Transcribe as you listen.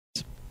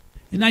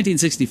In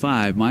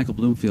 1965, Michael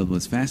Bloomfield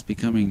was fast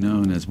becoming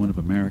known as one of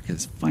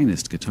America's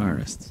finest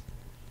guitarists.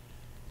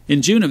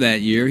 In June of that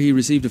year, he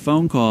received a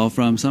phone call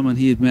from someone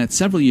he had met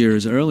several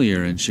years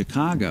earlier in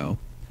Chicago,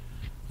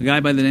 a guy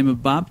by the name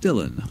of Bob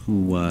Dylan,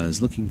 who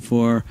was looking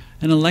for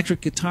an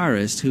electric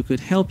guitarist who could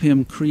help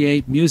him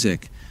create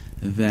music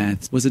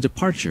that was a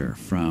departure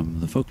from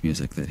the folk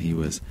music that he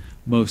was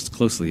most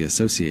closely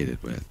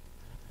associated with.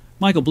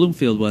 Michael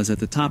Bloomfield was at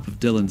the top of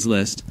Dylan's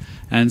list,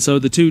 and so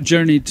the two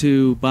journeyed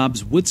to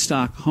Bob's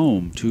Woodstock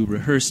home to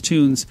rehearse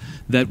tunes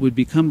that would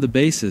become the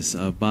basis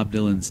of Bob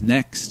Dylan's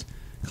next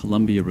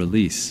Columbia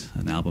release,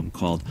 an album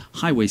called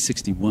Highway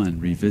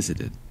 61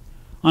 Revisited.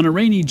 On a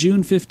rainy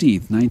June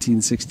 15,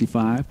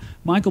 1965,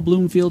 Michael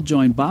Bloomfield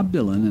joined Bob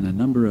Dylan and a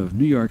number of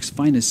New York's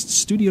finest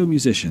studio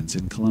musicians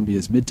in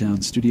Columbia's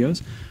Midtown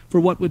studios for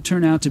what would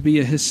turn out to be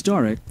a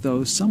historic,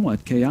 though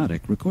somewhat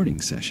chaotic,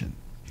 recording session.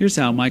 Here's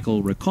how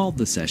Michael recalled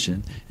the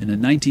session in a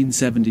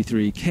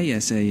 1973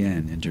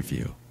 KSAN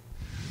interview.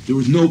 There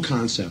was no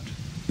concept.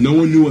 No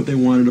one knew what they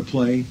wanted to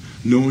play.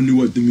 No one knew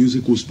what the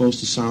music was supposed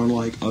to sound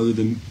like other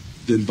than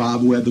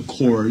Bob, who had the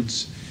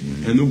chords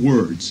and the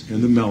words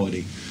and the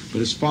melody. But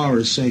as far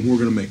as saying we're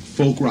going to make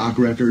folk rock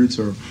records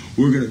or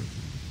we're going to...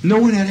 No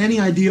one had any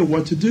idea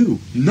what to do.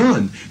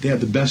 None. They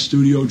had the best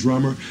studio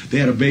drummer. They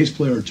had a bass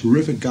player, a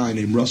terrific guy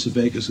named Russ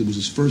Avekas. It was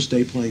his first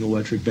day playing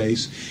electric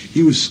bass.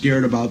 He was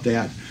scared about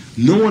that.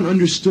 No one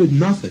understood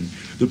nothing.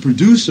 The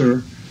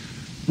producer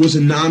was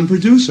a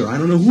non-producer. I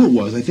don't know who it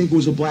was. I think it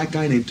was a black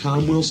guy named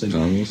Tom Wilson.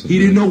 He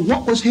didn't know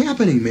what was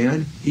happening,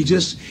 man.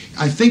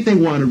 I think they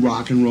wanted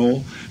rock and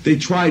roll. They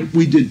tried,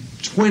 we did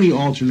 20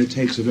 alternate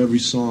takes of every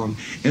song,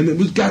 and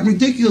it got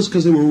ridiculous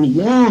because they were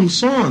long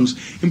songs,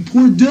 and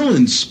poor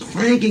Dylan's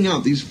cranking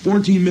out these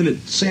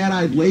 14-minute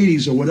sad-eyed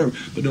ladies or whatever.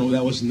 But no,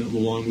 that wasn't the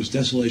long, it was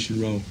Desolation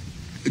Row.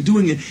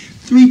 Doing it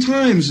 3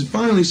 times and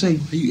finally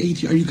saying,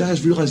 are you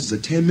guys realize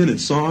it's a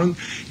 10-minute song?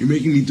 You're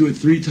making me do it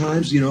 3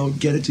 times,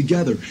 get it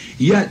together.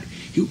 Yet,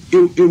 it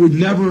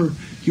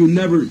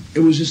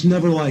was just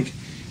never like,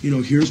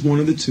 here's one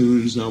of the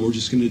tunes, now we're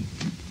just going to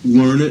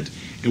learn it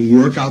and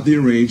work out the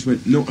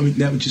arrangement. No,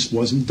 that just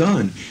wasn't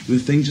done. The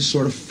thing just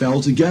sort of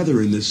fell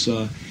together in this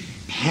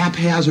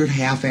haphazard,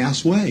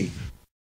 half-ass way.